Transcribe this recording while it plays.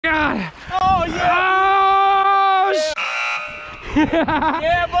God! Oh yeah! Oh!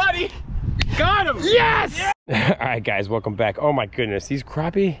 Yeah, buddy! Got him! Yes! Yeah. All right, guys, welcome back. Oh my goodness, these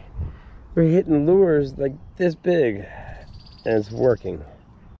crappie, we're hitting lures like this big, and it's working.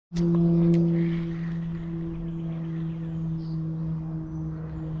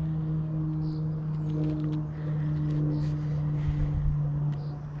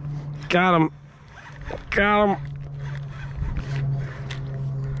 Got him. Got him.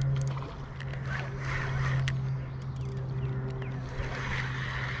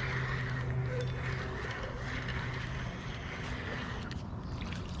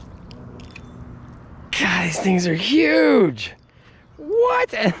 God, these things are huge.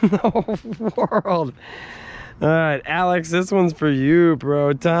 What in the world? All right, Alex, this one's for you,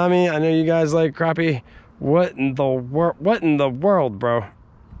 bro. Tommy, I know you guys like crappie. What in the world, bro?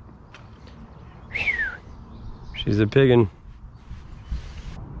 She's a piggin'.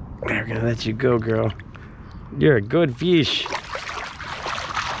 We're gonna let you go, girl. You're a good fish.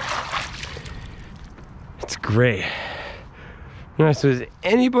 It's great. All right, so has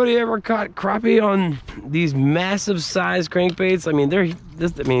anybody ever caught crappie on these massive size crankbaits? I mean,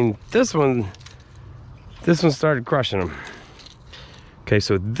 this one started crushing them. Okay,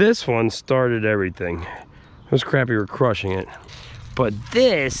 so this one started everything. Those crappie were crushing it. But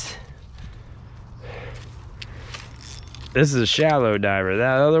this is a shallow diver.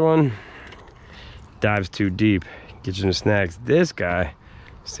 That other one dives too deep, gets you into snacks. This guy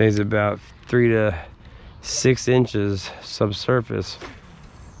stays about 3 to 6 inches subsurface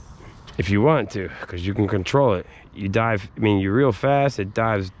if you want to, because you can control it. You dive, I mean, you reel fast, it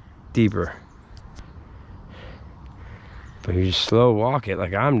dives deeper. But you just slow walk it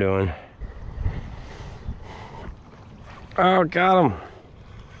like I'm doing. Oh, got him.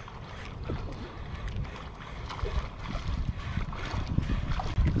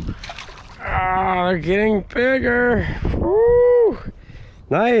 Oh, they're getting bigger. Woo!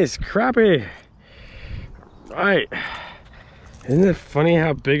 Nice crappie. Right. Isn't it funny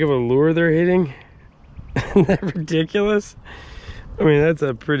how big of a lure they're hitting? Isn't that ridiculous? I mean, that's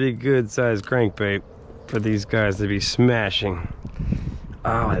a pretty good sized crankbait for these guys to be smashing.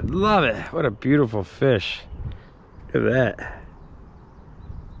 Oh, I love it. What a beautiful fish. Look at that.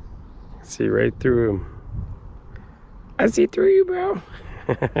 See right through him. I see through you, bro.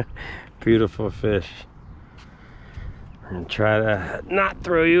 Beautiful fish. We're gonna try to not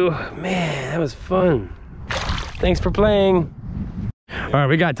throw you. Man, that was fun. Thanks for playing. All right,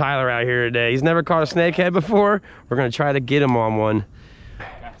 we got Tyler out here today. He's never caught a snakehead before. We're gonna try to get him on one.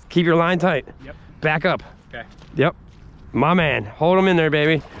 Okay. Keep your line tight. Yep. Back up. Okay. Yep. My man. Hold him in there,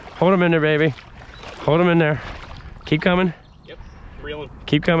 baby. Hold him in there, baby. Hold him in there. Keep coming. Yep. Reeling.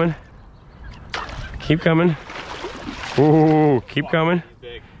 Keep coming. Keep coming. Ooh, keep coming.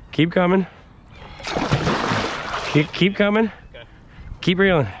 Keep coming. Keep coming. Okay. Keep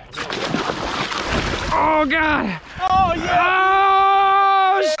reeling. Oh God! Oh yeah!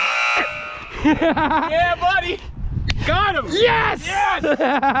 Oh Yeah, buddy! Got him! Yes! Yes!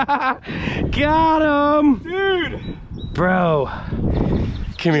 Got him! Dude! Bro.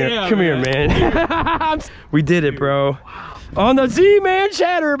 Come here, Yeah, come here, man. We did it, bro. Wow. On the Z-Man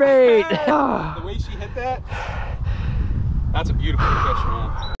chatterbait! The way she hit that, that's a beautiful fish,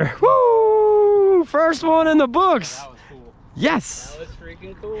 man. Woo! First one in the books. That was cool. Yes. That was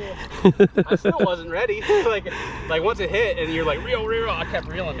freaking cool. I still wasn't ready. like once it hit and you're like, reel, I kept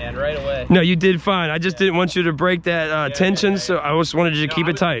reeling, man, right away. No, you did fine. I just didn't want you to break that tension, so I just wanted you to keep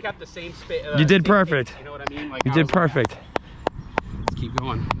it tight. Kept the same you did perfect. Pace, you know what I mean? Like, you did perfect. Let's keep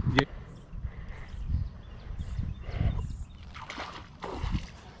going.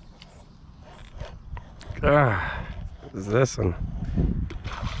 What is this one?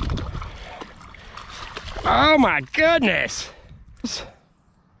 Oh my goodness!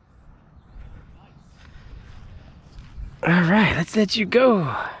 All right, let's let you go.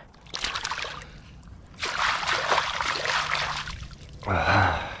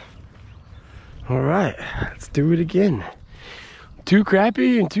 All right, let's do it again. 2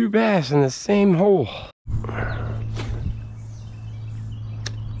 crappie and 2 bass in the same hole.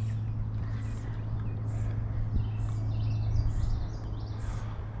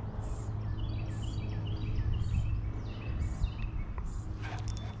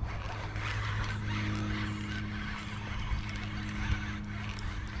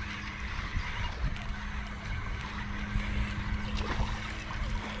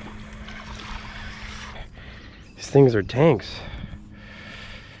 These things are tanks.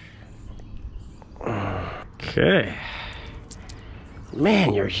 Okay.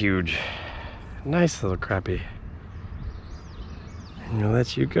 Man, you're huge. Nice little crappie. I'm gonna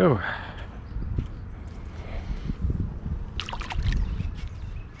let you go.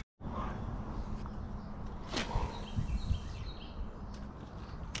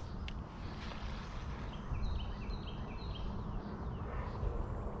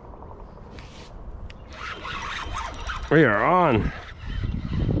 We are on.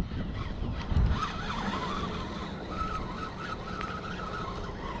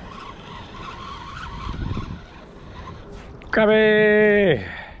 Crappie!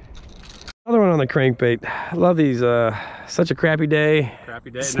 Another one on the crankbait. I love these. Such a crappy day.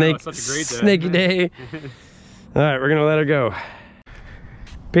 Crappy day. Snake, no, it's such a great day. Snaky day. All right, we're gonna let her go.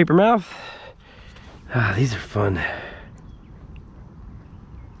 Paper mouth. Ah, these are fun.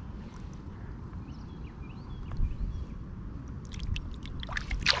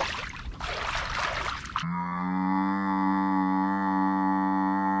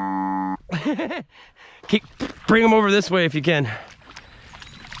 Bring him over this way if you can.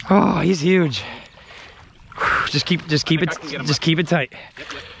 Oh, he's huge. Just keep it tight.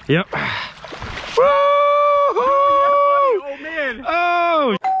 Yep. Woo! Oh man.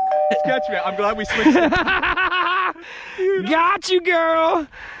 Oh. Catch me. I'm glad we switched it. Got you, girl.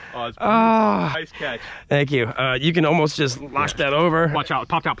 Oh, it's nice catch. Thank you. You can almost just lock that over. Watch out.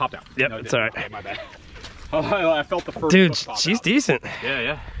 Popped out. Yep, No, it's all right. Okay, my bad. Oh, I felt the first. Dude, she's decent.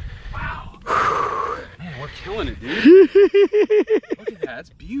 Yeah. Wow. Man, we're killing it, dude. Look at that. That's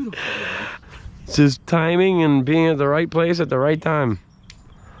beautiful, man. It's just timing and being at the right place at the right time.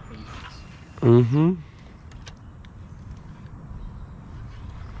 Mm-hmm.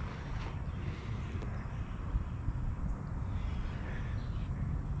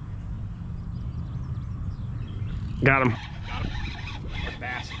 Got him. Nice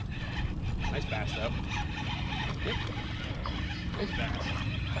bass. Nice bass, though. Nice bass.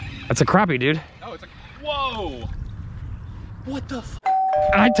 That's a crappie, dude. Oh, it's like, whoa! What the f?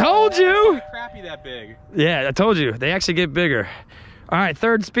 I told you! Crappie that big. Yeah, I told you. They actually get bigger. All right,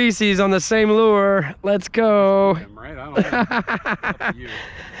 third species on the same lure. Let's go. Right? I don't know. Up to you.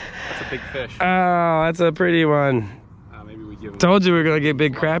 That's a big fish. Oh, that's a pretty one. Maybe we give him. Told you we were gonna get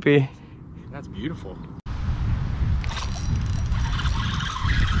big crappie. That's beautiful.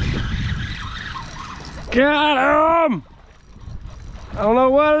 Got him! I don't know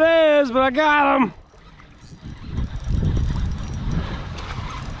what it is, but I got him.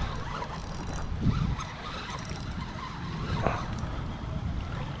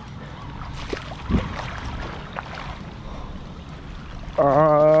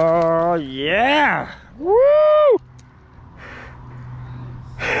 Oh, yeah! Woo!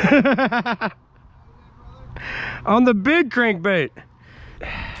 On the big crankbait.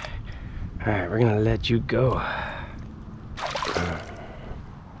 All right, we're gonna let you go.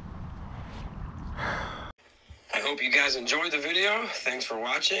 I hope you guys enjoyed the video. Thanks for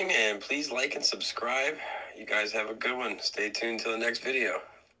watching, and please like and subscribe. You guys have a good one. Stay tuned till the next video.